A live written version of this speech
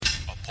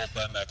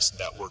Pulp MX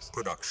Network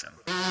production.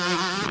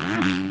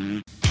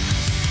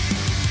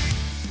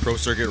 Pro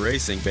Circuit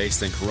Racing,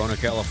 based in Corona,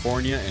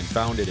 California, and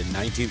founded in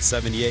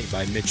 1978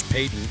 by Mitch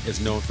Payton, is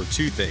known for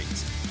two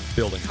things: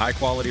 building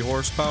high-quality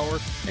horsepower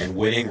and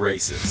winning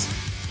races.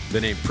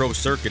 The name Pro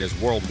Circuit is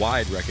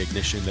worldwide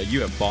recognition that you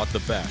have bought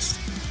the best,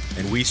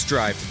 and we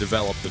strive to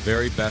develop the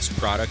very best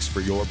products for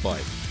your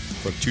bike.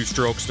 From 2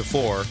 strokes to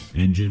 4,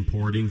 engine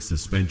porting,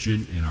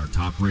 suspension, and our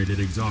top-rated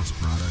exhaust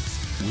products,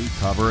 we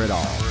cover it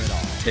all.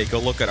 Take a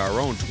look at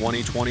our own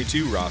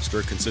 2022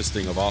 roster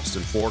consisting of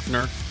Austin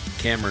Faulkner,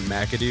 Cameron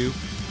McAdoo,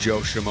 Joe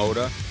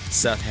Shimoda,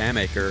 Seth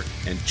Hamaker,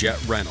 and Jet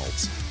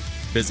Reynolds.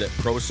 Visit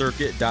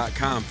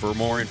ProCircuit.com for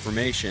more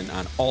information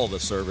on all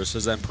the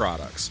services and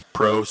products.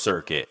 Pro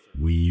Circuit.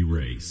 We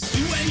race.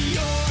 When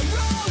you're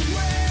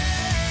away,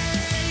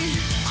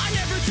 I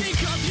never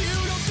think of you,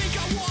 don't think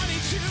I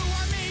wanted to,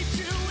 I made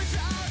do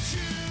without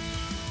you.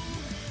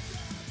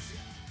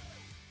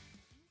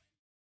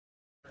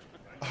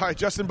 All right,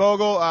 Justin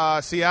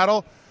Bogle,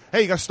 Seattle.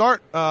 Hey, you got to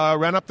start.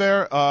 Ran up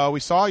there. We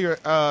saw your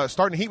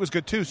starting heat was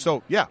good too.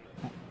 So, yeah,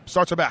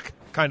 starts are back,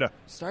 kind of.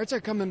 Starts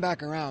are coming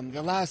back around.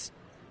 The last,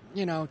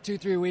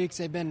 2-3 weeks,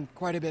 they've been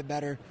quite a bit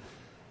better.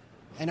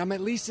 And I'm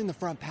at least in the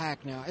front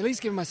pack now. At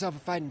least giving myself a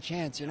fighting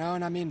chance, And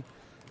I mean,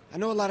 I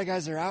know a lot of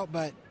guys are out,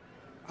 but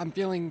I'm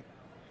feeling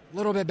a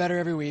little bit better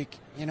every week,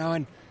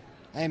 And,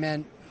 hey,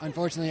 man,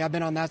 unfortunately, I've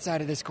been on that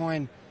side of this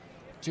coin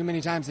too many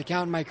times to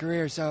count in my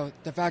career. So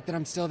the fact that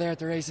I'm still there at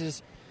the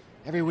races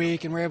every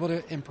week and we're able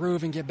to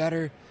improve and get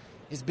better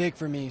is big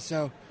for me.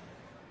 So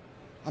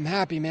I'm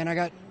happy, man. I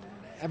got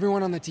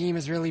everyone on the team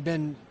has really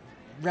been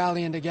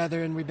rallying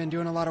together, and we've been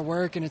doing a lot of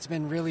work, and it's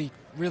been really,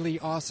 really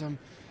awesome.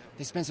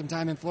 They spent some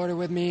time in Florida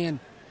with me, and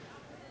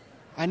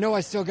I know I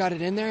still got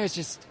it in there. It's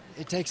just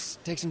it takes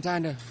some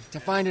time to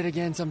find it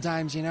again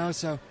sometimes,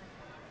 So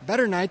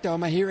better night, though.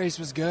 My heat race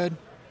was good.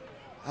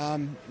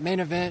 Main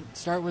event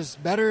start was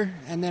better,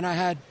 and then I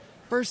had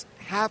first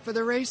half of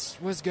the race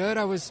was good.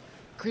 I was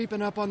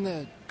creeping up on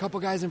the couple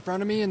guys in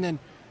front of me, and then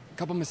a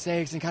couple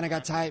mistakes and kind of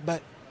got tight.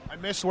 But I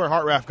missed where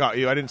Hartraff got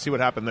you. I didn't see what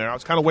happened there. I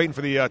was kind of waiting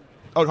for the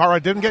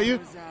Hartraff didn't get you?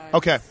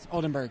 Okay.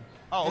 Oldenburg.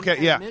 Oh, okay,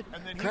 yeah. And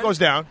then he goes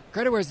down.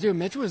 Credit where it's due.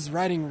 Mitch was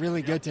riding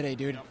really good today,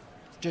 dude.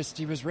 Just,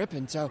 he was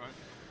ripping. So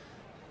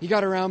he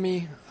got around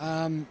me.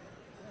 And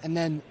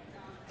then,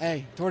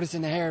 hey, tortoise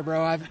in the hair,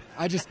 bro.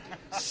 I just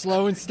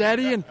slow and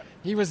steady, and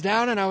he was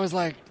down, and I was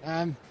like,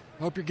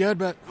 hope you're good,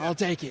 but I'll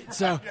take it.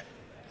 So,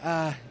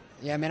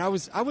 yeah, man, I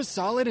was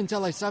solid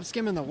until I stopped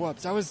skimming the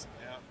whoops. I was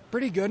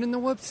pretty good in the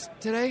whoops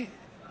today,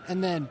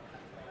 and then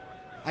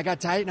I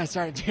got tight, and I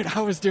started, dude, I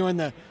was doing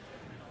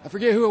I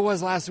forget who it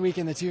was last week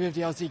in the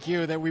 250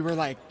 LCQ that we were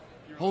like,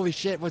 holy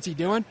shit, what's he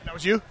doing? That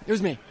was you? It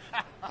was me.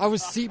 I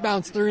was seat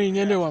bounce 3ing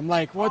into him.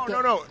 Like, what the?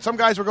 No. Some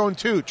guys were going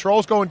 2.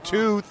 Troll's going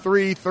 2,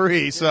 3,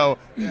 3. So,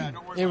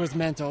 it was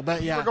mental,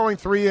 but yeah. You were going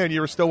 3 in.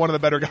 You were still one of the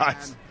better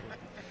guys.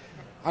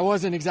 I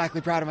wasn't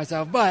exactly proud of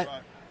myself, but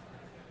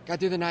got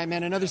through the night,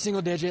 man. Another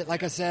single digit.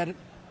 Like I said,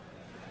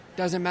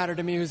 doesn't matter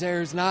to me who's there,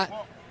 who's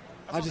not.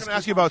 I'll just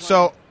ask you about,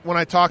 so when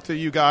I talk to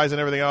you guys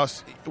and everything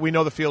else, we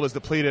know the field is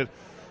depleted.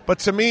 But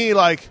to me,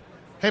 like,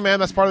 hey, man,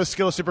 that's part of the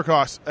skill of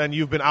Supercross, and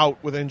you've been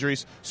out with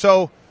injuries.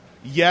 So,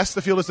 yes,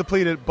 the field is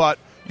depleted, but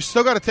you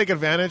still got to take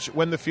advantage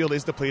when the field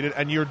is depleted,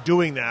 and you're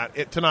doing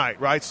that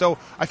tonight, right? So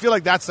I feel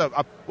like that's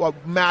a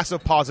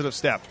massive positive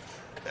step,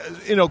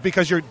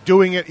 because you're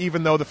doing it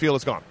even though the field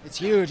is gone. It's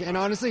huge, and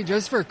honestly,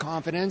 just for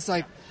confidence,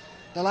 like,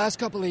 the last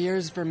couple of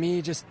years for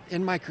me, just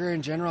in my career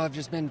in general, have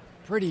just been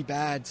pretty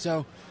bad.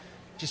 So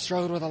just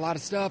struggled with a lot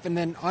of stuff, and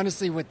then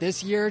honestly with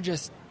this year,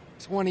 just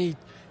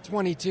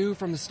 2022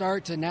 from the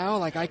start to now,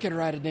 like, I could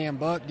write a damn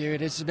book,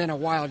 dude. It's been a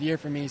wild year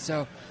for me.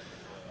 So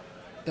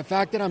the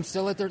fact that I'm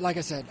still like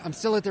I said, I'm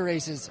still at the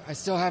races. I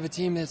still have a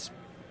team that's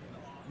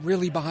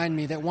really behind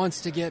me that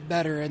wants to get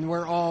better, and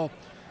we're all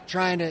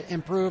trying to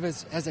improve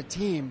as a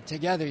team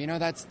together.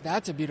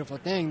 That's a beautiful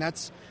thing.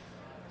 That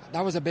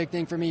was a big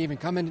thing for me even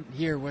coming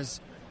here,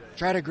 was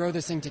try to grow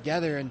this thing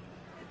together, and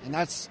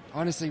that's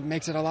honestly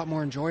makes it a lot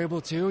more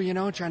enjoyable too,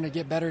 trying to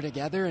get better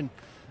together, and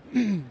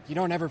you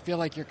don't ever feel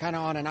like you're kind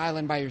of on an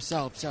island by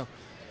yourself. So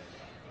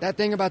that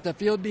thing about the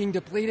field being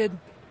depleted,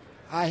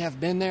 I have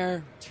been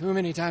there too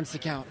many times to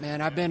count,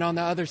 man. I've been on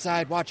the other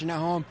side watching at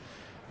home,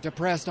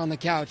 depressed on the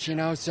couch,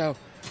 so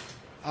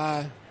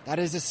that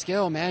is a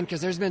skill, man,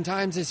 because there's been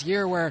times this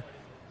year where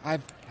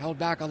I've held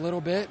back a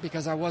little bit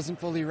because I wasn't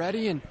fully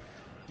ready, and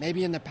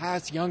maybe in the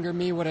past younger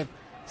me would have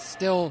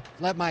still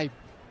let my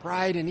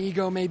pride and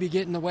ego maybe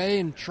get in the way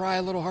and try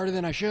a little harder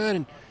than I should,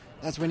 and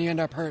that's when you end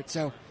up hurt.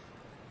 So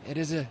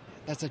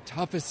that's the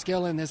toughest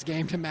skill in this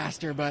game to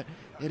master, but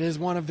it is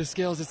one of the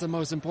skills that's the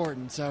most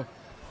important. So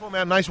cool,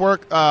 man. Nice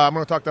work. I'm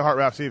going to talk to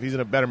Hartraff, see if he's in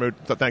a better mood.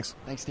 So thanks.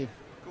 Thanks, Steve.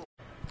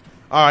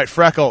 All right,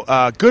 Freckle,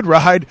 good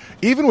ride,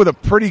 even with a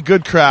pretty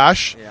good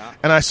crash. Yeah.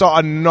 And I saw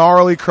a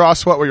gnarly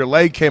cross sweat where your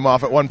leg came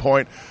off at one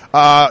point.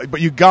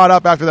 But you got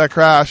up after that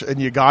crash, and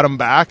you got him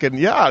back, and,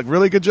 yeah,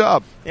 really good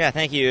job. Yeah,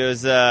 thank you. It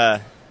was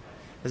a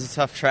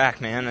tough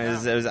track, man.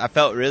 I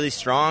felt really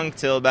strong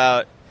till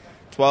about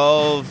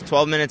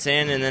 12 minutes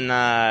in, and then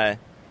I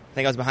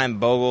think I was behind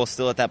Bogle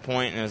still at that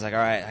point, and it was like, all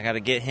right, I got to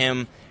get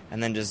him,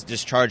 and then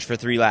just charge for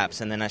 3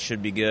 laps, and then I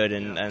should be good,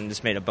 and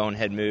just made a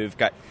bonehead move.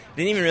 Didn't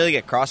even really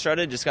get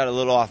cross-strutted, just got a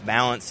little off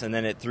balance, and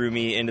then it threw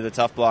me into the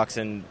tough blocks,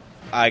 and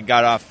I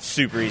got off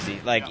super easy,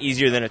 like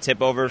easier than a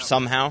tip over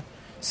somehow.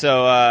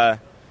 So,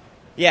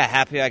 yeah,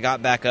 happy I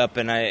got back up,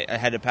 and I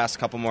had to pass a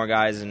couple more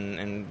guys,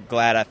 and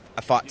glad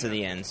I fought to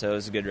the end, so it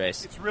was a good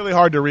race. It's really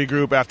hard to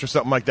regroup after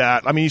something like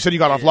that. I mean, you said you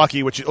got off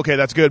lucky, which, okay,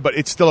 that's good, but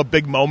it's still a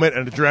big moment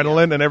and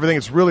adrenaline and everything.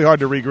 It's really hard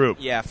to regroup.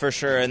 Yeah, for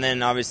sure, and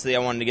then obviously I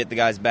wanted to get the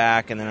guys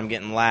back, and then I'm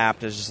getting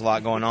lapped. There's just a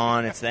lot going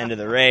on. It's the end of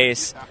the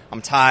race.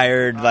 I'm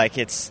tired. Like,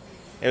 it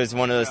was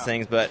one of those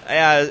things, but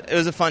yeah, it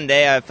was a fun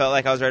day. I felt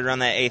like I was right around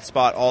that 8th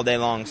spot all day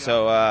long,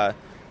 so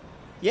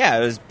yeah,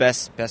 it was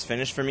best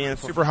finish for me. In the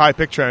super high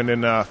pick trend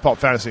in Pulp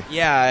Fantasy.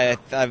 Yeah,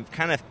 I've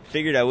kind of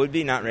figured I would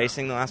be not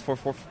racing the last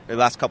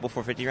couple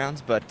 450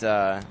 rounds, but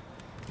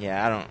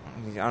yeah, I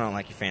don't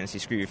like your fantasy.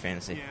 Screw your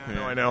fantasy. Yeah,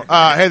 no, I know.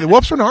 Hey, the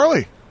whoops were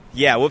gnarly.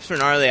 Yeah, whoops were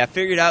gnarly. I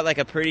figured out like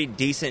a pretty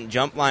decent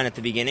jump line at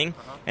the beginning,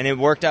 and it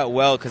worked out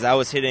well because I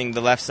was hitting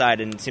the left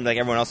side, and it seemed like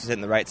everyone else was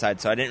hitting the right side,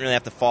 so I didn't really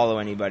have to follow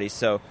anybody.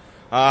 So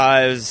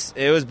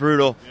it was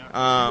brutal. You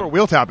were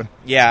wheel tapping.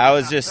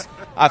 Yeah,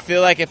 I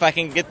feel like if I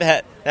can get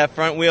that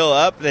front wheel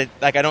up, that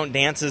like I don't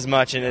dance as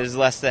much and there's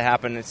less to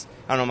happen. I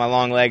don't know, my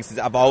long legs.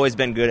 I've always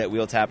been good at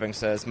wheel tapping,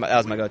 so that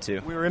was my go-to.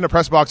 We were in the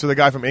press box with a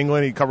guy from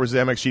England. He covers the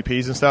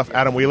MXGPs and stuff,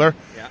 Adam Wheeler,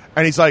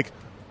 and he's like,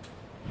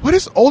 "What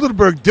is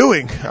Oldenburg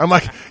doing?" I'm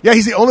like, "Yeah,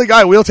 he's the only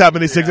guy wheel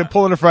tapping these things and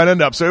pulling the front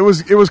end up." So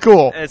it was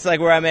cool. It's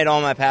like where I made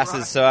all my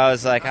passes, so I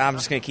was like, I'm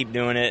just gonna keep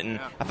doing it, and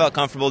I felt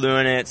comfortable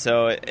doing it.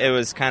 So it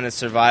was kind of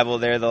survival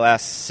there the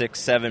last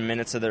 6-7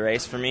 minutes of the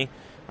race for me.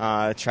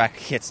 The track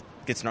gets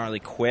gnarly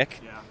quick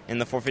in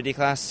the 450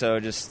 class, so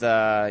just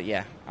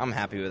yeah, I'm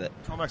happy with it.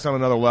 Tomac's on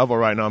another level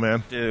right now,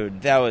 man.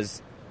 Dude, that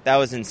was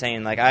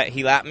insane. Like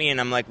he lapped me, and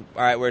I'm like,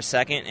 all right, we're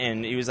second,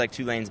 and he was like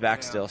 2 lanes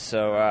back still.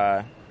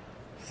 So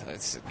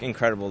it's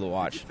incredible to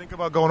watch. Did you think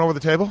about going over the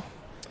table?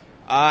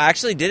 I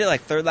actually did it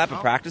like 3rd lap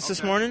of practice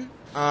this morning,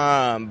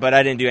 but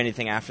I didn't do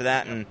anything after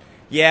that. And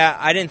yeah,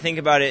 I didn't think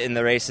about it in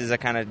the races. I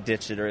kind of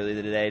ditched it early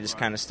today. Just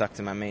kind of stuck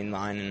to my main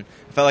line, and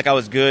I felt like I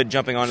was good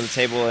jumping onto the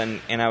table,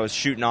 and I was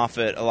shooting off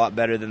it a lot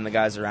better than the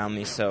guys around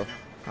me. So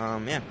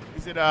yeah.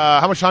 Is it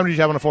how much time did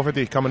you have on a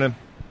 450 coming in?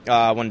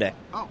 1 day.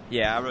 Oh.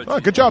 Yeah. I Oh,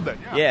 good job then.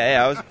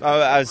 Yeah.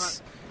 I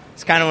was.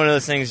 It's kind of one of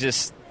those things.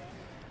 Just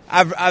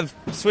I've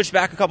switched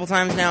back a couple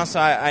times now, so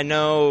I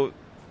know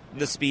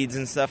the speeds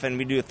and stuff, and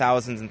we do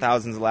thousands and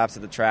thousands of laps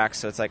at the track,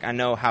 so it's like I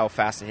know how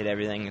fast to hit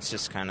everything. It's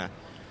just kind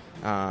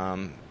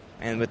of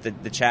and with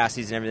the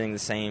chassis and everything the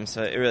same,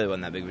 so it really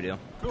wasn't that big of a deal.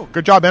 Cool.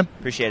 Good job, man.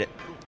 Appreciate it.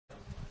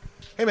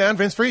 Hey, man,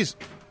 Vince Freeze.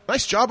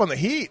 Nice job on the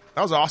heat.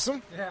 That was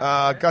awesome.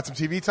 Got some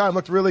TV time.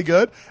 Looked really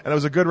good, and it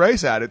was a good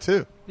race at it,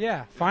 too.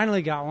 Yeah,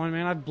 finally got one,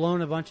 man. I've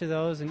blown a bunch of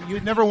those. And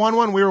You'd never won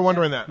one? We were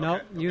wondering that.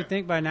 Nope. Okay. You'd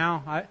think by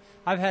now.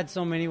 I've had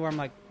so many where I'm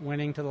like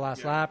winning to the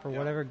last lap or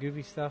whatever,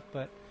 goofy stuff,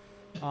 but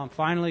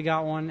finally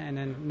got one, and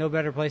then no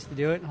better place to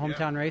do it.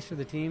 Hometown race for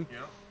the team. Yeah.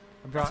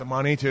 I brought Some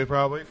money, too,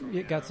 probably.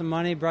 Got some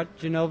money. Brought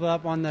Genova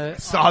up on the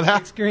Saw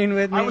that screen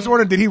with me. I was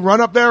wondering, did he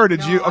run up there, or did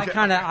No, you? Okay.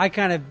 I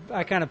kind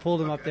of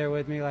pulled him up there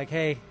with me, like,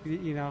 hey,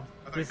 you know,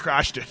 He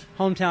crashed it.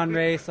 hometown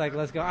race, like,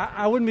 let's go.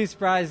 I wouldn't be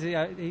surprised.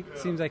 He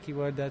seems like he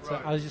would.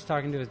 I was just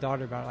talking to his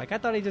daughter about it. Like, I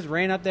thought he just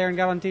ran up there and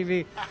got on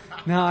TV.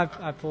 No,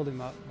 I pulled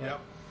him up. But,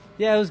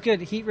 yeah, it was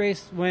good. Heat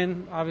race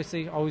win.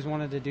 Obviously, always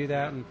wanted to do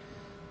that, and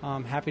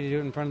happy to do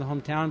it in front of the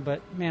hometown.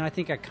 But man, I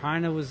think I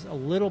kind of was a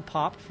little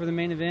popped for the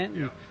main event.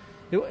 And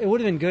it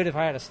would have been good if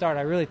I had a start.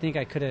 I really think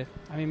I could have.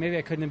 I mean, maybe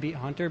I couldn't have beat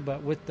Hunter,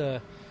 but with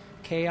the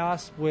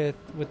chaos with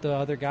the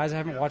other guys, I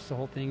haven't watched the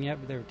whole thing yet,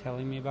 but they were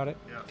telling me about it.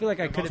 I feel like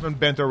I could have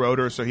bent a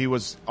rotor, so he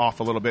was off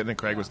a little bit, and then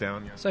Craig was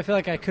down. So I feel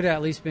like I could have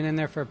at least been in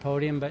there for a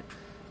podium, but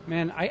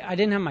man, I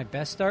didn't have my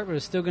best start, but it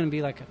was still going to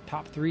be like a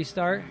top 3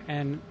 start.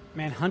 And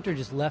man, Hunter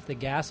just left the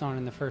gas on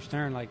in the first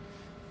turn. Like,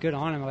 good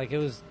on him. Like, it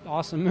was an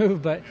awesome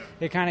move, but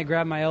it kind of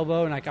grabbed my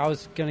elbow, and like I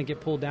was going to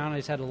get pulled down. I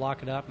just had to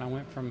lock it up, and I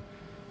went from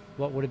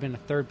what would have been a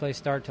 3rd place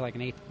start to like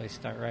an 8th place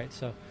start, right?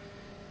 So,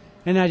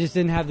 and I just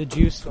didn't have the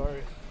juice.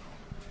 Sorry,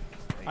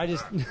 I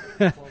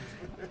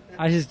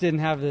just didn't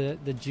have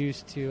the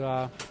juice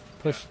to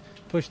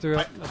push through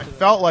it. I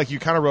felt like you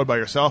kind of rode by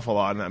yourself a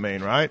lot in that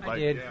main, right? I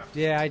did.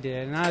 Yeah, I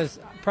did. And I was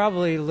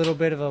probably a little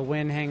bit of a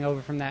wind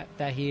hangover from that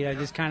heat. I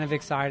just kind of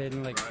excited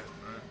and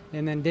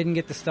and then didn't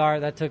get the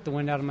start. That took the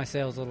wind out of my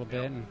sails a little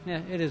bit. And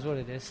yeah, it is what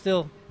it is.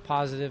 Still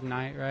positive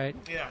night, right?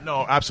 Yeah,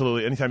 no,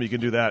 absolutely. Anytime you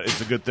can do that,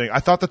 it's a good thing. I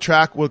thought the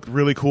track looked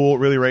really cool,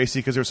 really racy,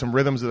 because there were some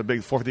rhythms that the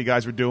big 450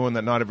 guys were doing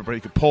that not everybody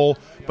could pull.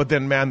 But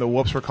then, man, the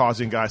whoops were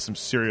causing guys some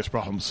serious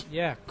problems.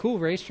 Yeah, cool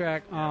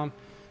racetrack.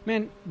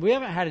 Man, we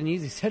haven't had an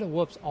easy set of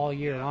whoops all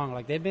year long.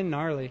 Like, they've been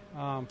gnarly.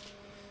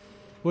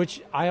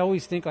 Which I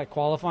always think, like,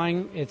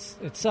 qualifying, it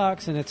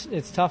sucks and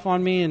it's tough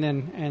on me, and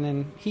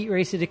then heat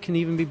races, it can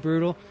even be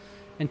brutal.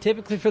 And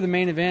typically for the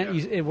main event,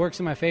 it works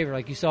in my favor.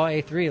 Like, you saw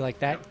A3, like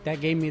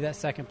that gave me that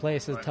 2nd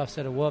place. It's a tough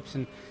set of whoops,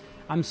 and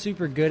I'm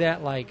super good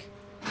at like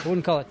I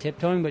wouldn't call it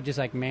tiptoeing, but just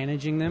like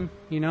managing them,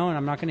 and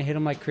I'm not going to hit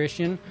them like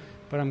Christian,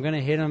 but I'm going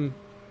to hit them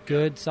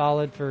good,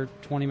 solid for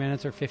 20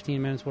 minutes or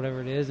 15 minutes,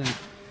 whatever it is, and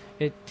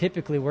it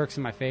typically works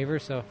in my favor.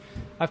 So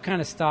I've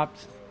kind of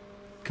stopped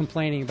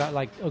complaining about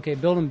like, okay,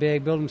 build them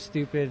big, build them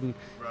stupid, and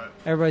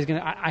everybody's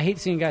going to – I hate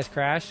seeing guys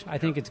crash. I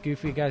think it's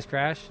goofy guys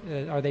crash,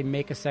 or they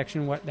make a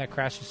section that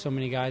crashes so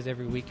many guys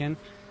every weekend.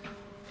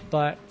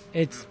 But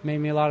it's made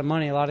me a lot of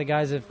money. A lot of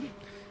guys have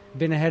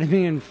been ahead of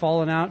me and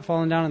fallen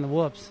down in the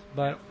whoops,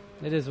 but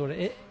it is what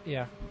it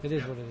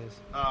is.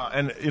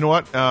 And you know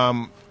what?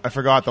 I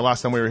forgot the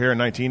last time we were here in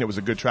 19, it was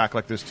a good track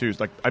like this too. It's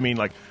like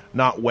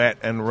not wet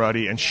and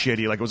ruddy and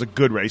shitty. Like it was a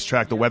good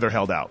racetrack. The weather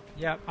held out.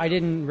 Yeah, I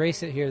didn't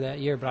race it here that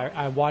year, but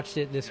I watched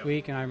it this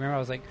week, and I remember I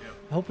was like,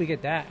 I hope we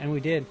get that, and we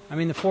did. I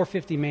mean, the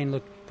 450 main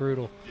looked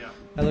brutal. Yeah,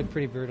 that looked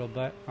pretty brutal,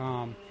 but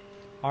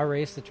our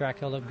race, the track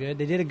held up good.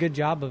 They did a good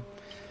job of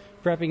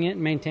prepping it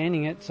and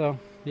maintaining it. So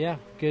yeah,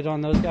 good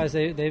on those guys.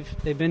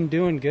 They've been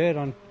doing good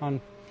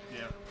on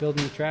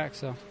building the track.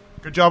 So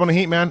good job on the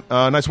heat, man.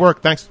 Nice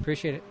work. Thanks.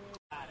 Appreciate it.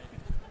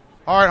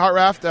 All right, Heart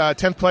Raft,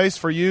 10th place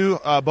for you.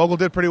 Bogle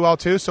did pretty well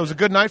too, so it was a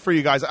good night for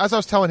you guys. As I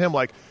was telling him,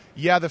 like,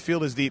 yeah, the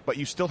field is deep, but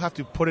you still have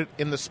to put it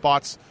in the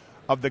spots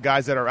of the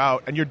guys that are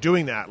out, and you're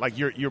doing that. Like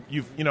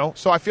you've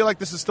so I feel like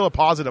this is still a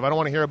positive. I don't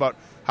want to hear about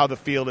how the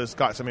field has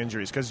got some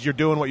injuries because you're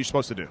doing what you're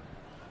supposed to do.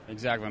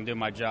 Exactly, I'm doing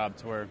my job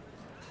to where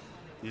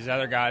these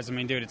other guys. I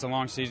mean, dude, it's a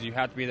long season. You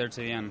have to be there to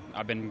the end.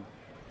 I've been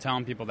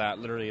telling people that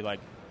literally, like,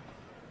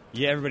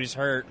 yeah, everybody's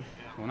hurt.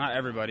 Well, not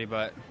everybody,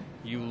 but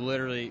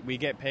we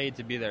get paid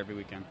to be there every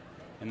weekend.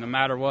 And no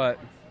matter what,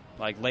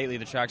 like lately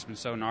the track's been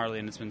so gnarly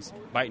and it's been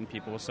biting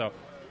people. So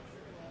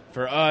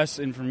for us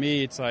and for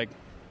me, it's like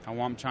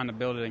I'm trying to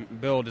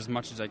build as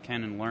much as I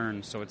can and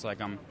learn. So it's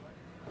like I'm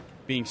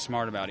being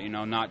smart about it,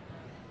 not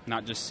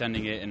just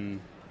sending it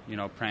and,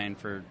 praying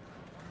for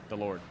the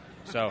Lord.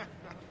 So,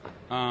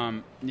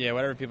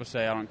 whatever people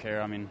say, I don't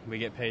care. I mean, we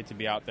get paid to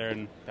be out there,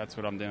 and that's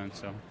what I'm doing.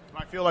 So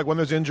I feel like when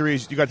there's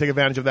injuries, you got to take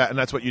advantage of that, and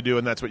that's what you do,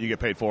 and that's what you get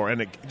paid for,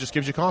 and it just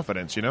gives you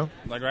confidence,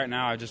 Like right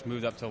now, I just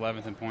moved up to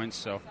 11th in points,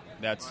 so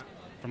that's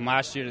from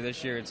last year to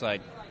this year. It's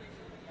like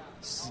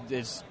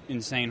it's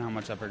insane how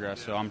much I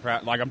progressed. So I'm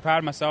proud. Like I'm proud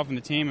of myself and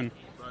the team, and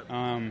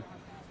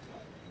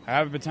I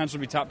have a potential to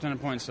be top 10 in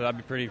points, so that'd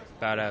be pretty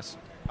badass.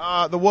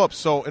 The whoops.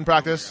 So in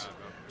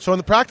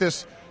the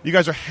practice, you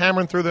guys are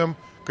hammering through them,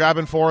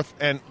 grabbing fourth,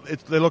 and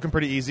they're looking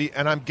pretty easy.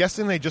 And I'm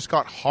guessing they just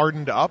got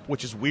hardened up,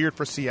 which is weird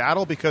for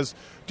Seattle because,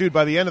 dude,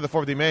 by the end of the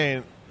 450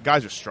 main,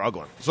 guys are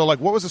struggling. So, like,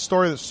 what was the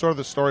story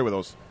with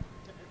those?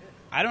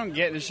 I don't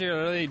get this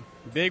year, really,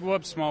 big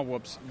whoops, small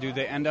whoops, dude,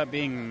 they end up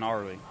being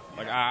gnarly.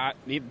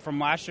 Like, from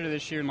last year to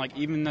this year, and, like,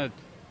 even the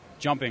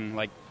jumping,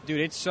 like,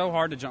 dude, it's so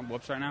hard to jump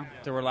whoops right now.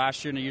 There were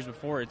last year and the years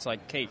before, it's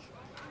like cake.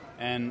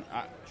 And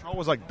Troll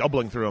was, like,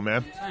 doubling through them,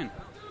 man. Insane.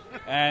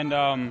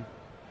 And,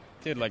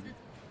 dude, like,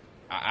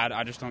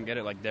 I just don't get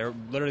it. Like,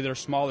 they're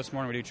small this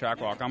morning. We do track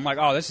walk. I'm like,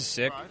 oh, this is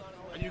sick.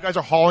 And you guys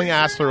are hauling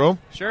ass through them.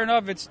 Sure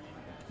enough, it's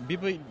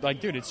people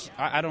like, dude.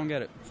 I don't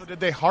get it. So did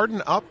they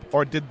harden up,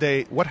 or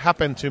what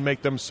happened to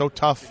make them so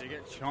tough?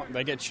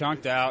 They get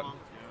chunked out,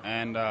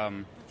 and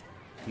now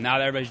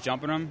that everybody's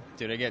jumping them,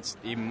 dude, it gets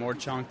even more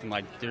chunked, and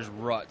like there's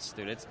ruts,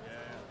 dude.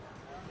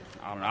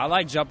 I don't know. I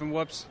like jumping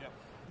whoops,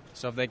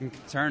 so if they can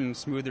turn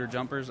smoother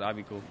jumpers, I'd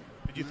be cool.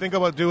 Did you think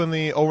about doing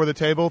the over the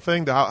table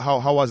thing?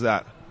 How was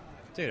that?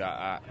 Dude,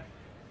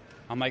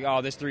 I'm like,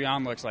 oh, this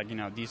 3-on looks like,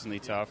 decently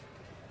tough.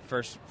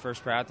 First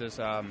practice,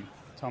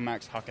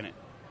 Tomac's hucking it.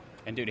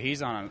 And, dude,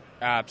 he's on an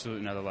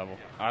absolute another level.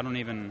 I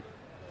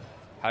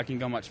can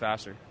go much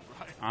faster.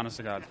 Honest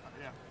to God.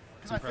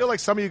 I feel like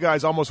some of you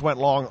guys almost went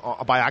long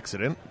by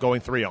accident,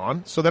 going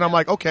 3-on. So then I'm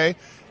like, okay,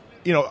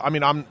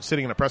 I'm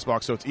sitting in a press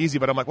box, so it's easy.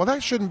 But I'm like, well,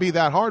 that shouldn't be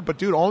that hard. But,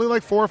 dude, only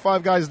like 4 or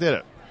 5 guys did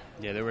it.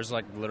 Yeah, there was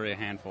like literally a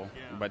handful.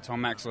 Yeah. But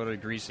Tomac's literally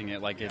greasing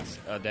it like it's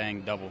a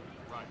dang double.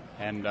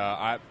 And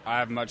I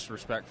have much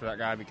respect for that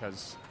guy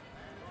because,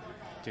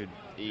 dude,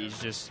 he's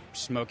just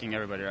smoking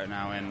everybody right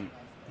now. And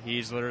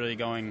he's literally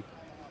going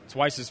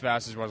twice as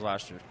fast as he was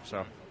last year.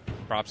 So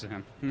props to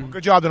him. Well,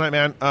 good job tonight,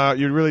 man.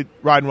 You're really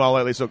riding well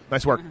lately, so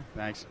nice work.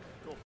 Thanks.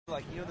 Cool.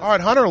 All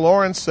right, Hunter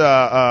Lawrence,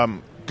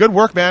 good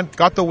work, man.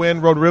 Got the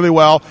win, rode really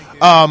well.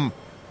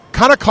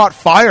 Kind of caught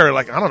fire,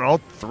 like, I don't know,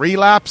 3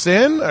 laps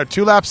in or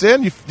 2 laps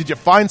in. Did you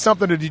find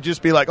something, or did you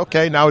just be like,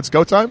 okay, now it's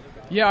go time?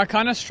 Yeah, I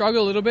kind of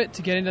struggled a little bit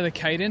to get into the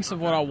cadence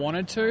of what I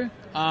wanted to.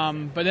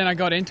 But then I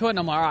got into it, and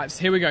I'm like, all right, so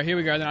here we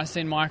go. Then I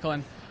seen Michael,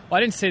 and I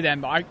didn't see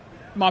them, but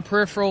my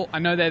peripheral, I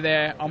know they're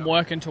there. I'm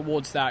working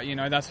towards that.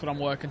 That's what I'm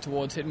working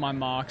towards, hitting my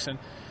marks. And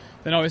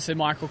then obviously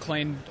Michael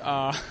cleaned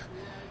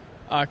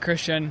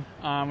Christian,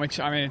 which,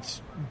 I mean,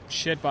 it's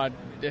shit, but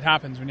it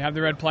happens. When you have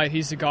the red plate,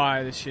 he's the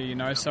guy this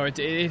year, so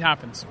it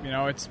happens.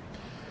 It's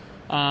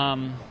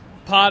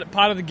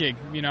part of the gig,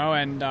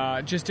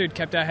 and just, dude,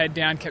 kept our head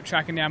down, kept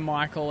tracking down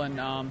Michael, and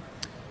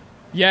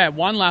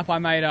one lap I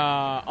made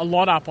a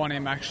lot up on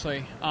him,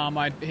 actually.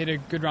 I hit a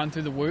good run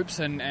through the whoops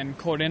and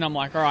caught in. I'm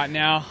like, all right,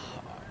 now,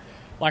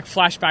 like,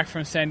 flashback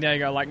from San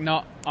Diego, like,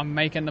 no, I'm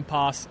making the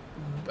pass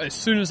as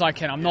soon as I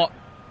can. I'm not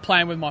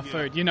playing with my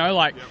food, you know,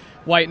 like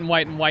waiting,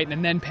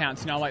 and then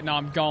pounce, you know, like, no,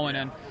 I'm going.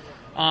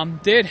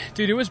 And dude,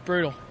 it was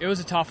brutal. It was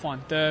a tough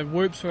one. The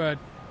whoops were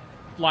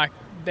like,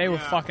 they were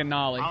fucking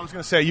gnarly. I was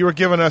going to say, you were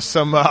giving us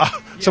some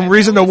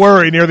reason to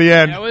worry near the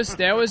end.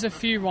 There was a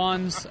few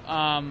ones.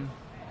 I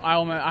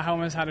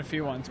almost had a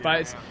few ones,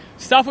 but it's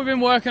stuff we've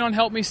been working on.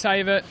 Helped me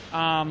save it.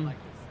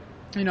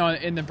 You know,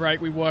 in the break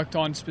we worked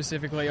on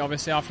specifically,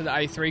 obviously after the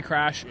A3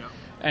 crash,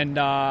 and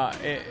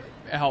it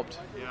helped.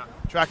 Yeah.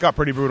 Track got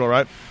pretty brutal,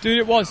 right? Dude,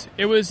 it was.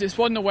 This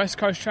wasn't a West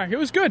Coast track. It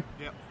was good.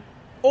 Yeah.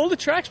 All the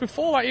tracks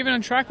before, like even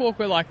on track walk,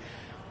 were like,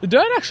 the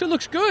dirt actually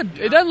looks good.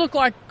 Yeah. It doesn't look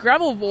like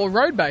gravel or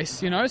road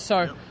base, you know.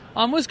 So,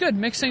 it was good.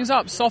 Mix things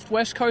up. Soft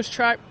West Coast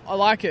track. I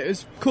like it.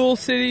 It's cool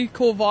city,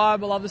 cool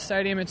vibe. I love the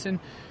stadium. It's in.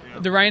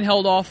 The rain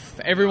held off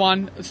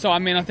everyone. So I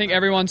mean, I think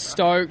everyone's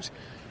stoked.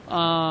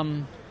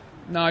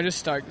 No, just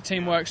stoked. The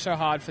team worked so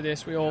hard for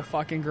this. We all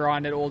fucking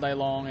grinded all day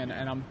long, and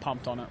I'm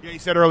pumped on it. Yeah, you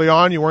said early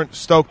on you weren't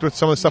stoked with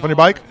some of the stuff on your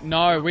bike?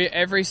 No,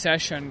 every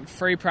session,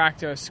 free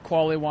practice,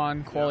 quali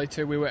 1, quali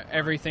 2,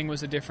 everything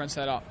was a different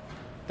setup.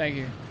 Thank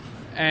you.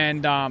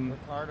 And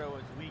Ricardo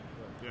was weak.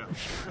 Yeah.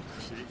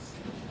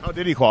 How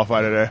did he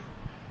qualify today?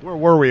 Where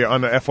were we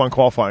on the F1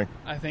 qualifying?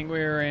 I think we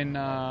were in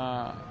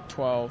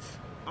 12.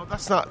 Oh,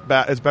 that's not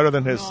bad. It's better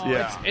than his.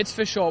 No, it's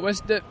for sure.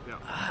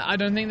 I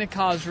don't think the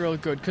car's real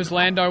good because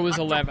Lando was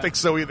 11. I don't think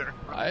so either.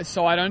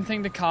 So I don't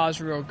think the car's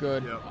real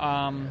good.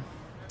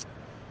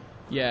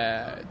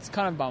 Yeah, it's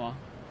kind of a bummer.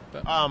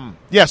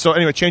 But. So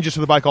anyway, changes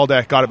to the bike all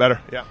day. Got it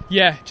better. Yeah.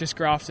 Yeah, just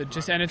grafted.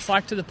 And it's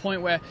like to the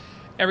point where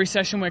every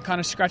session we're kind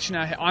of scratching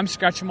I'm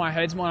scratching my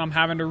heads more. I'm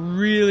having to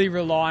really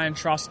rely and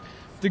trust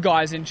the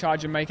guys in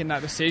charge of making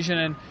that decision.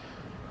 And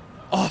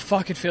oh,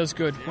 fuck, it feels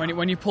good.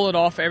 When you pull it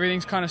off,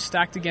 everything's kind of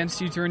stacked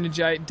against you during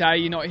the day.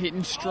 You're not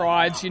hitting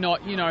strides. You're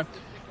not, you know.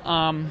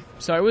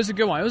 So it was a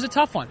good one. It was a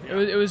tough one.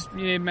 It was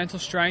you need mental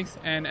strength,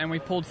 and we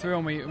pulled through,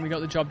 and we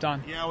got the job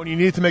done. Yeah, when you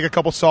needed to make a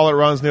couple solid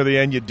runs near the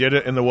end, you did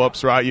it in the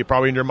whoops, right? You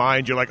probably in your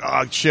mind, you're like,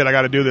 oh, shit, I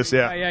got to do this,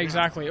 yeah. Yeah,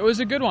 exactly. It was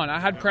a good one. I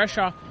had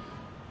pressure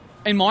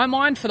in my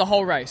mind for the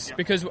whole race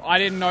because I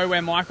didn't know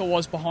where Michael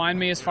was behind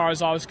me as far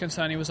as I was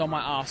concerned. He was on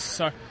my ass.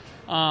 So,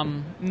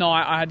 no,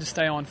 I had to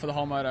stay on for the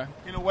whole moto.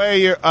 In a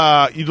way,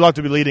 you'd love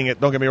to be leading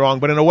it, don't get me wrong,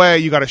 but in a way,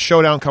 you got a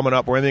showdown coming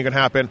up where anything can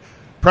happen.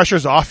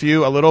 Pressure's off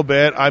you a little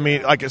bit. I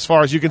mean, like as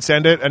far as you can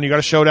send it, and you got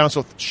a showdown,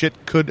 so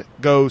shit could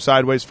go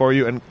sideways for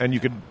you, and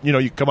you could,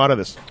 you come out of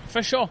this.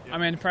 For sure. I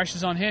mean, the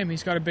pressure's on him.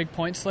 He's got a big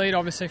points lead,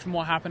 obviously, from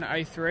what happened at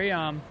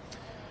A3.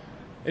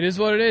 It is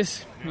what it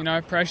is.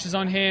 Pressure's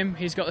on him.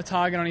 He's got the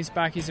target on his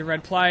back. He's a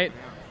red plate.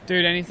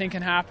 Dude, anything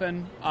can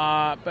happen.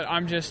 But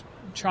I'm just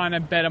trying to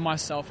better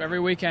myself every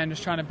weekend,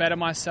 just trying to better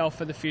myself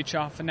for the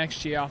future, for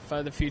next year,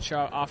 for the future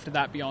after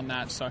that, beyond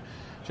that. So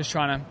just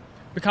trying to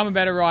become a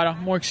better rider,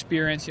 more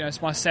experience.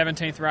 It's my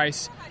 17th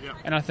race,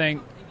 and I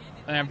think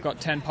I've got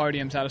 10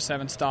 podiums out of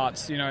 7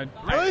 starts.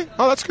 Really?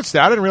 Oh, that's a good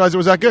stat. I didn't realize it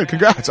was that good.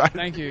 Congrats.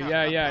 Thank you.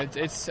 Yeah.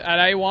 It's at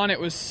A1. It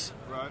was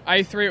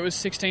A3. It was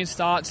 16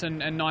 starts and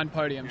 9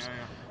 podiums.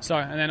 So,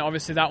 and then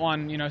obviously that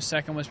one,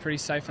 second was pretty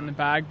safe in the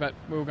bag, but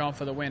we were going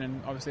for the win,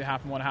 and obviously it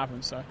happened what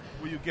happened. So,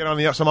 will you get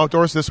on some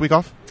outdoors this week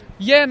off?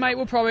 Yeah, mate.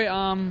 We'll probably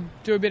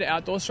do a bit of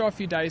outdoors, throw a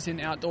few days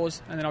in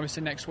outdoors, and then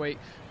obviously next week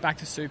back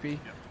to Soupy.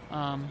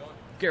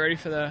 Get ready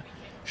for the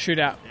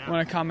shootout. When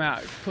I come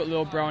out, put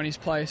little bro in his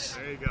place.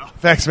 There you go.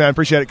 Thanks, man.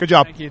 Appreciate it. Good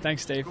job. Thank you.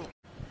 Thanks, Steve. Cool.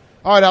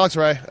 All right, Alex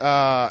Ray.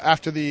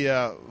 After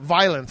the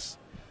violence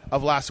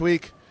of last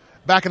week,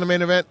 back in the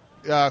main event,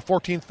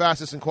 14th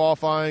fastest in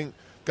qualifying,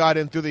 got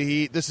in through the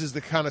heat. This is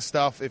the kind of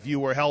stuff, if you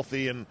were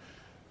healthy and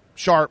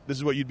sharp, this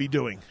is what you'd be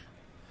doing.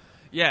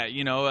 Yeah,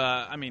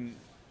 I mean,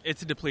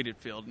 it's a depleted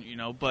field,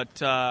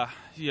 but, I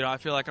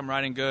feel like I'm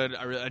riding good.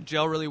 I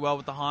gel really well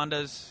with the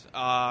Hondas.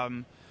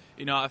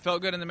 I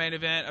felt good in the main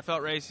event. I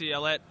felt racy. I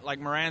let,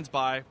 Moran's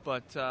by,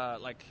 but,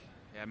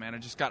 yeah, man, I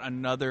just got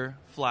another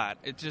flat.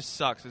 It just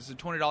sucks. It's a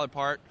 $20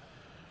 part.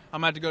 I'm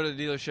going to have to go to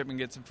the dealership and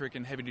get some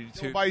freaking heavy-duty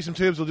tubes. We'll buy you some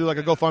tubes. We'll do, a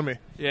GoFundMe.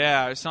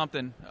 Yeah, or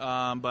something.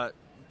 But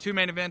 2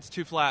 main events,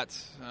 2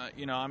 flats.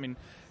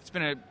 It's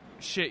been a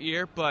shit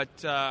year,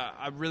 but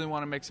I really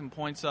want to make some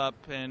points up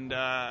and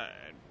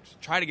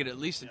try to get at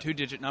least a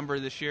 2-digit number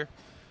this year.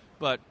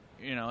 But,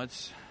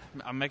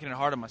 I'm making it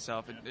hard on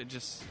myself. It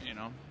just,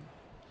 I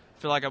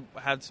feel like I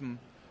had some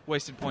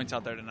wasted points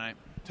out there tonight.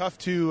 Tough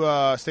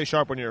to stay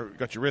sharp when you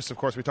got your wrists, of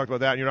course. We talked about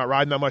that, and you're not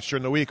riding that much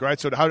during the week, right?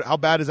 So how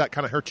bad does that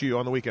kind of hurt you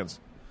on the weekends?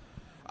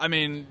 I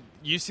mean,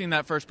 you've seen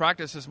that first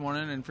practice this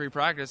morning in free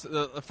practice.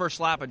 The first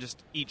lap, I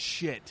just eat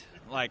shit,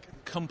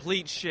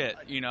 complete shit,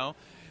 And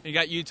you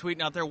got you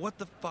tweeting out there, what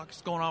the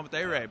fuck's going on with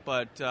A-Ray?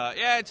 But,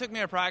 yeah, it took me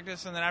a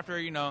practice, and then after,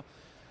 a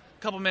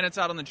couple minutes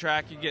out on the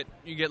track,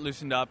 you get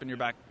loosened up and you're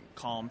back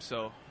calm.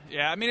 So,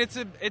 yeah, I mean,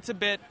 it's a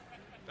bit...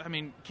 I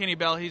mean, Kenny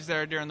Bell, he's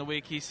there during the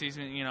week. He sees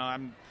me,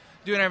 I'm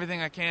doing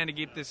everything I can to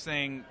keep this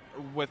thing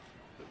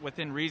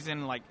within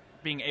reason,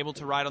 being able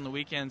to ride on the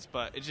weekends,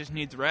 but it just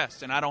needs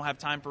rest, and I don't have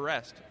time for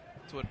rest.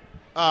 That's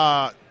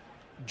what.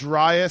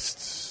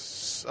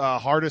 Driest,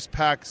 hardest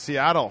pack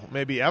Seattle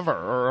maybe ever,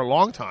 or a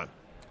long time.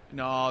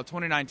 No,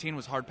 2019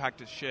 was hard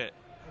packed as shit.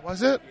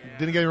 Was it?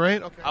 Didn't get any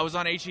rain? Okay. I was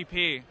on HEP,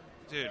 dude,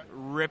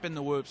 ripping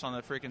the whoops on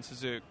the freaking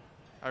Suzuki.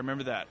 I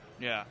remember that.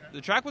 Yeah,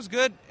 the track was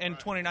good in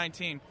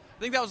 2019. I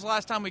think that was the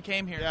last time we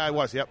came here. Yeah, it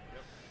was. Yep.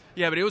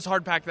 Yeah, but it was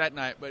hard packed that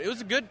night. But it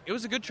was a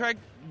good track.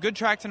 Good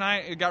track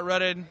tonight. It got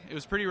rutted. It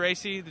was pretty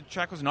racy. The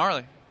track was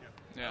gnarly.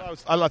 Yeah.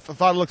 I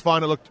thought it looked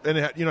fine. It looked, and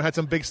it had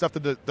some big stuff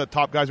that the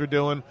top guys were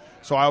doing.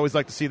 So I always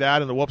like to see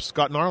that. And the whoops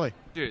got gnarly.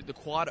 Dude, the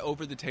quad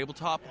over the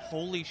tabletop.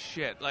 Holy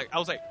shit! Like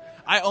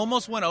I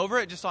almost went over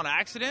it just on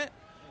accident.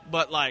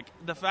 But like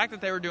the fact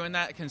that they were doing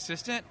that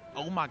consistent.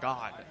 Oh my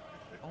god.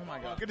 Oh my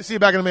god. Good to see you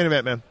back in the main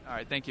event, man. All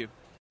right, thank you.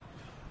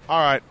 All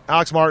right,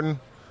 Alex Martin.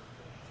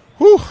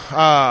 Whew,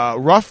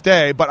 rough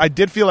day, but I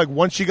did feel like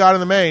once you got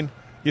in the main,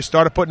 you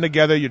started putting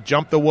together, you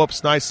jumped the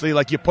whoops nicely,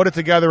 like you put it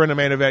together in the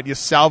main event. You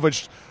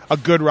salvaged a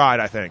good ride,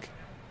 I think.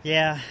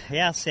 Yeah,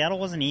 Seattle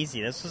wasn't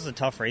easy. This was a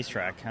tough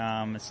racetrack.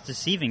 It's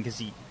deceiving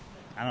because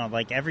I don't know,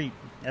 like every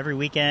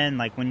weekend,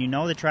 like when you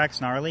know the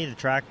track's gnarly, the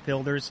track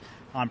builders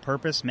on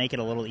purpose make it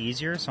a little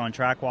easier. So on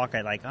track walk,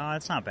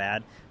 it's not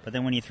bad. But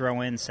then when you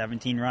throw in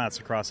 17 ruts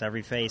across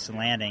every face and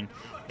landing,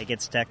 it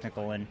gets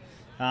technical. And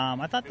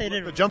I thought they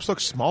did. The jumps look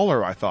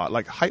smaller, I thought,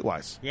 like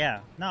height-wise.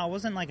 Yeah. No, it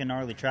wasn't like a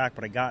gnarly track,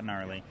 but it got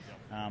gnarly.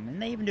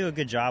 And they even do a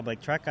good job.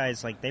 Like track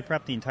guys, like they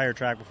prep the entire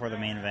track before the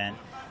main event.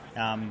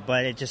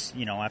 But it just,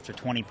 after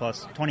 20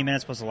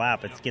 minutes plus a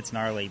lap, it gets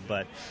gnarly.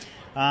 But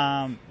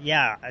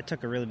I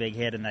took a really big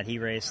hit in that heat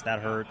race.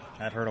 That hurt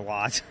a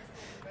lot.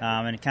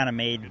 And it kind of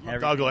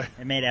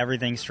made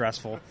everything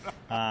stressful.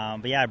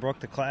 But yeah,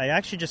 I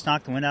actually just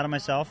knocked the wind out of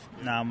myself.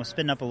 I was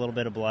spitting up a little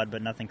bit of blood,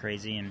 but nothing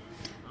crazy. And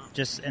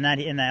just in that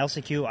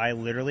LCQ, I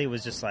literally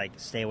was just like,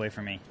 stay away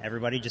from me.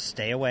 Everybody, just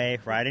stay away.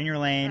 Ride in your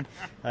lane.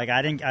 Like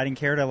I didn't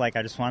care to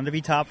I just wanted to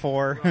be top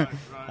 4.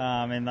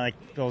 And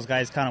like those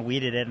guys kind of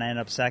weeded it, and I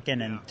ended up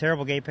second. And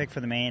terrible gate pick for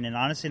the main. And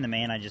honestly, in the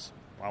main, I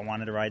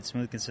wanted to ride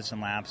smooth,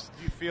 consistent laps.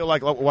 Do you feel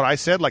like what I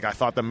said? Like I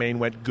thought the main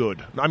went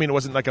good. I mean, it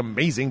wasn't like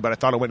amazing, but I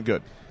thought it went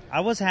good. I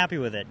was happy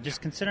with it,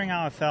 just considering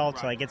how I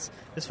felt. Like this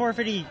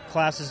 450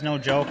 class is no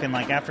joke, and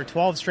like after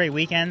 12 straight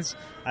weekends,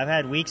 I've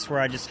had weeks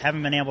where I just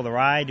haven't been able to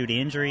ride due to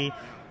injury,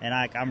 and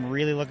I'm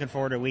really looking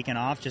forward to a weekend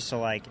off just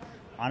to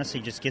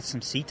honestly just get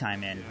some seat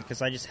time in,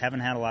 because I just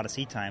haven't had a lot of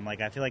seat time.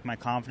 Like I feel like my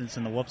confidence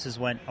in the whoopses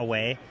went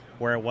away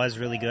where it was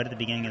really good at the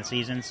beginning of the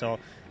season. So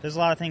there's a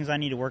lot of things I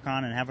need to work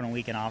on, and having a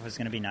weekend off is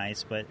going to be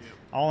nice. But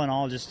all in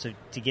all, just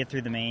to get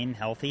through the main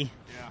healthy.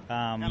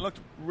 It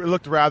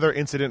looked rather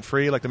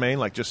incident-free, like the main,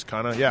 like just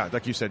kind of,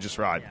 like you said, just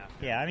ride.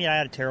 Yeah, I mean, I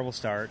had a terrible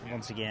start,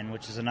 once again,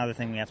 which is another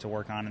thing we have to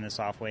work on in this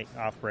off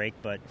break.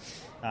 But,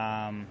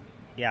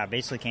 I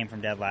basically came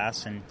from dead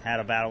last and had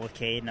a battle with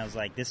Cade, and I was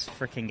like, this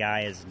freaking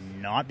guy is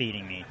not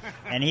beating me.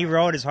 And he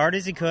rode as hard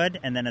as he could,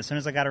 and then as soon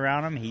as I got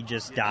around him, he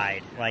just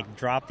died,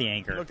 dropped the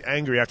anchor. He looked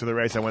angry after the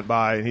race. I went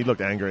by, and he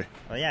looked angry.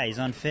 Well, yeah, he's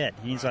unfit.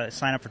 He needs to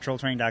sign up for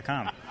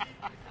trolltraining.com.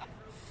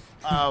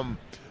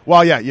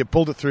 Well, yeah, you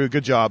pulled it through.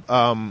 Good job.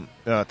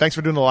 Thanks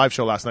for doing the live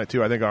show last night,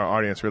 too. I think our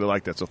audience really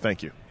liked it, so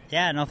thank you.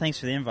 Yeah, no, thanks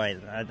for the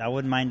invite. I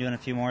wouldn't mind doing a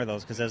few more of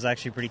those because that was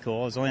actually pretty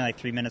cool. It was only like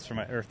 3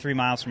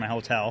 miles from my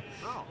hotel.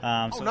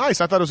 So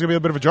nice. I thought it was going to be a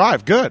bit of a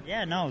drive. Good.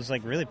 Yeah, no, it was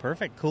really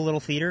perfect. Cool little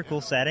theater, cool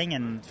setting,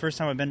 and first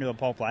time I've been to a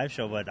Pulp Live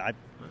show, but I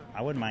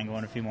wouldn't mind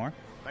going a few more.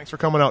 Thanks for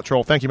coming out,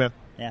 Troll. Thank you, man.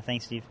 Yeah,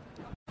 thanks, Steve.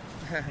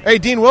 Hey,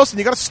 Dean Wilson,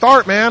 you got to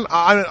start, man.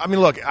 I mean,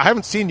 look, I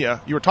haven't seen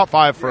you. You were top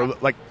 5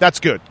 for, that's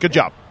good. Good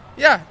job.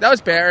 Yeah, that was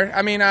better.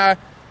 I mean,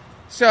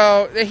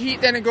 so the heat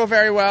didn't go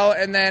very well,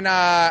 and then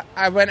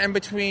I went in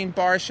between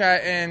Barsha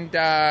and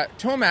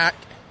Tomac,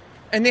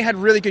 and they had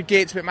really good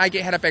gates, but my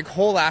gate had a big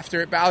hole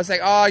after it. But I was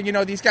like,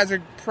 these guys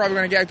are probably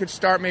going to get a good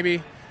start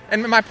maybe.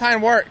 And my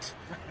plan worked.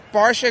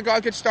 Barsha got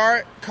a good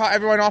start, caught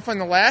everyone off on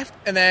the left,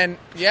 and then,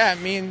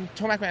 me and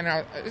Tomac went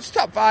out. It's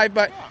top 5,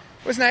 but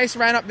it was nice.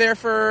 Ran up there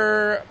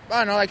for,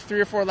 3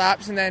 or 4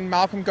 laps, and then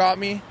Malcolm got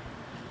me.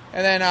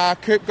 And then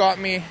Coop got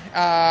me,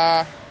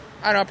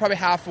 probably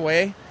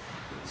halfway.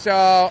 So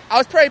I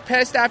was pretty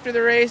pissed after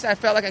the race. I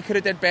felt like I could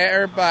have did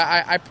better, but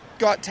I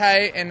got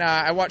tight, and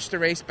I watched the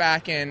race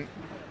back, and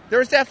there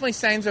was definitely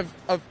signs of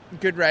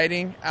good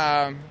riding.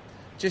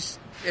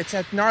 It's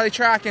a gnarly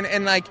track,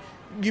 and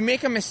you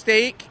make a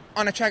mistake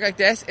on a track like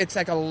this, it's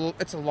a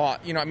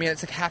lot. You know what I mean?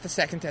 It's like half a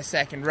second to a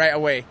second right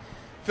away.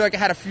 I feel like I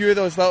had a few of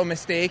those little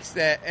mistakes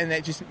and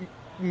it just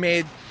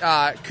made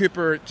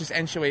Cooper just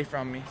inch away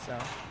from me.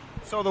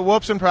 So the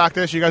whoops in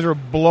practice, you guys were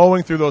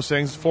blowing through those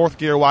things. 4th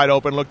gear wide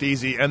open, looked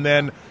easy. And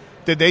then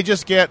did they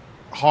just get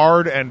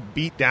hard and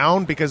beat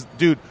down? Because,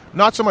 dude,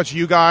 not so much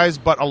you guys,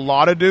 but a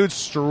lot of dudes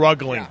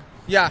struggling.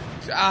 Yeah.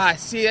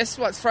 See, that's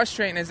what's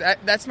frustrating is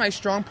that's my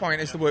strong point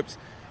is the whoops.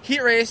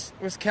 Heat race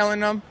was killing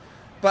them,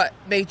 but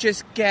they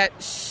just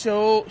get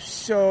so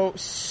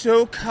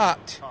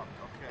cupped.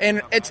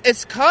 And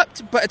it's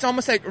cupped, but it's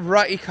almost like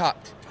rutty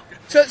cupped.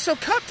 So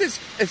cupped is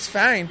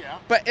fine,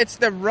 but it's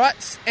the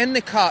ruts in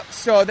the cups.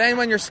 So then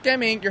when you're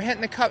skimming, you're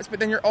hitting the cups,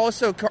 but then you're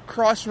also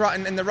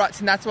cross-rutting in the ruts,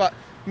 and that's what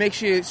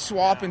makes you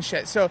swap and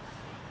shit. So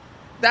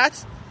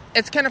that's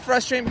it's kind of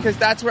frustrating because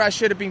that's where I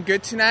should have been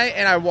good tonight,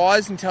 and I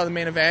was until the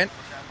main event.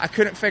 I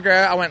couldn't figure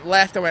out. I went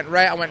left, I went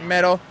right, I went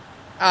middle.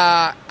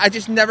 I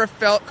just never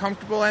felt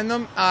comfortable in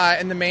them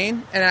in the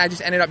main, and I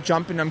just ended up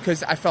jumping them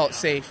because I felt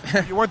safe.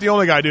 You weren't the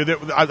only guy, dude.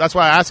 That's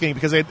why I'm asking,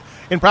 because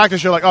in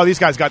practice you're like, oh, these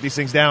guys got these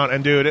things down,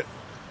 and dude,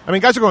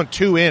 guys are going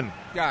 2 in.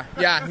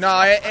 Yeah.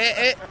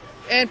 No,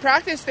 in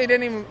practice they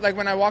didn't even, like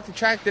when I walked the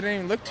track, they didn't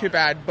even look too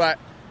bad, but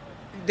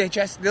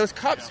those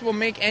cups will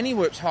make any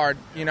whoops hard,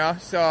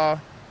 So,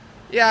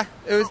 yeah,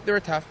 they were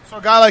tough. So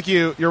a guy like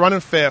you're running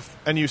 5th,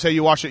 and you say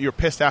you watched it, you're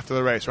pissed after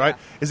the race, right?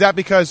 Yeah. Is that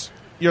because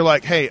you're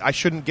like, hey, I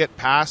shouldn't get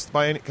passed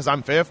by any because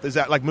I'm 5th? Is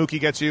that like Mookie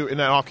gets you in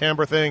that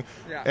off-camber thing?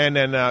 Yeah. And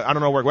then I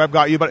don't know where Webb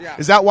got you, but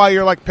is that why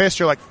you're like pissed?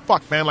 You're like,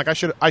 fuck, man, like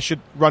I should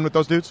run with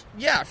those dudes?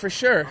 Yeah, for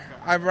sure.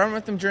 I run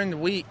with them during the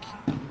week.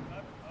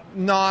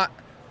 Not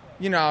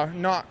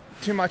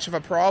too much of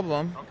a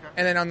problem. Okay.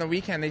 And then on the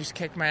weekend, they just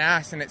kick my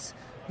ass, and it's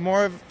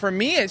more of, for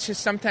me, it's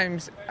just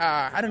sometimes,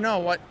 I don't know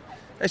what,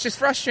 it's just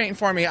frustrating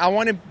for me. I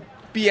want to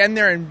be in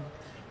there and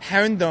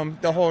hound them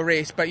the whole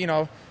race, but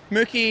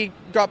Mookie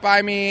got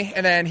by me,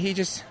 and then he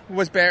just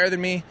was better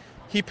than me.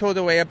 He pulled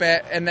away a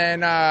bit, and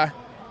then,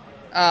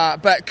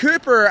 but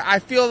Cooper, I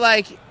feel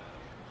like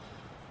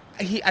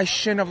I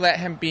shouldn't have let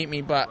him beat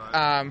me, but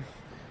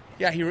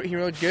he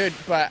rode good,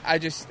 but I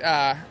just,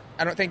 I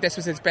don't think this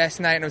was his best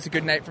night, and it was a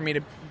good night for me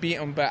to beat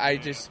him, but I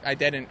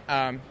didn't.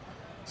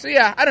 So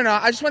yeah, I don't know.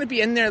 I just want to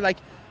be in there, like,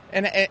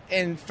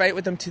 and fight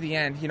with them to the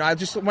end.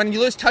 When you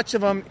lose touch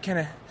of them, kind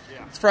of,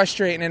 it's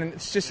frustrating, and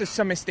it's just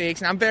some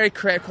mistakes. And I'm very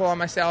critical on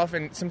myself,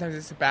 and sometimes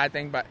it's a bad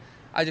thing, but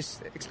I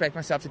just expect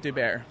myself to do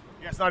better.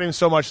 Yeah, it's not even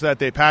so much that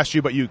they passed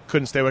you, but you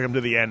couldn't stay with them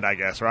to the end, I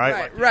guess,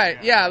 right?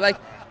 Right. Yeah. Like,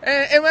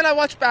 and when I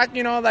watch back,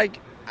 like,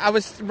 I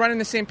was running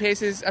the same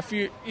paces. A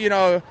few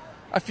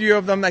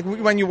of them, like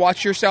when you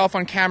watch yourself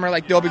on camera,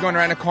 like they'll be going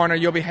around a corner,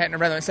 you'll be hitting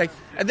around. It's like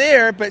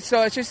there, but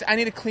so it's just I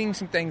need to clean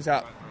some things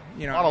up.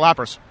 A lot of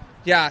lappers.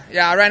 Yeah,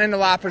 I ran into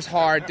lappers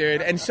hard,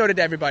 dude, and so did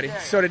everybody.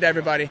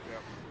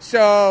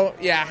 So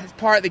yeah, it's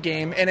part of the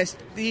game, and it's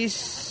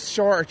these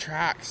shorter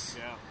tracks.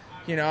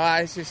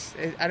 I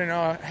don't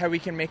know how we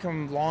can make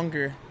them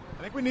longer.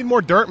 I think we need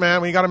more dirt,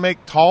 man. We got to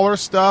make taller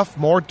stuff,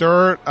 more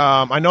dirt.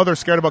 I know they're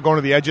scared about going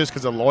to the edges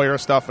because of lawyer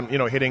stuff and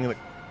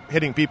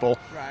hitting people.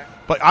 Right.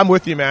 But I'm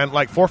with you, man.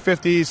 Like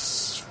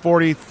 450s,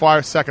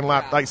 45-second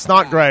lap. Like, it's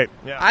not great.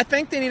 Yeah. I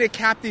think they need to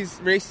cap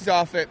these races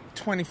off at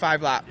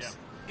 25 laps.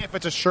 Yeah. If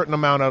it's a certain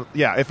amount of,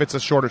 if it's a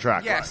shorter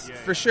track. Yes,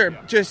 for sure.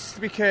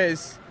 Just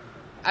because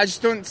I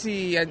just don't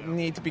see a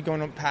need to be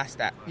going past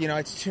that.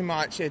 It's too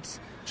much. It's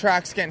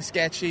tracks getting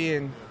sketchy.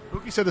 And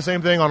Mookie said the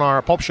same thing on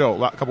our Pulp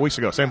Show a couple weeks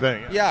ago. Same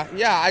thing. Yeah.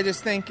 I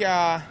just think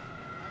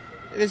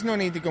there's no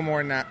need to go more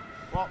than that.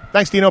 Well,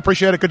 thanks, Dino.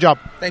 Appreciate it. Good job.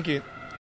 Thank you.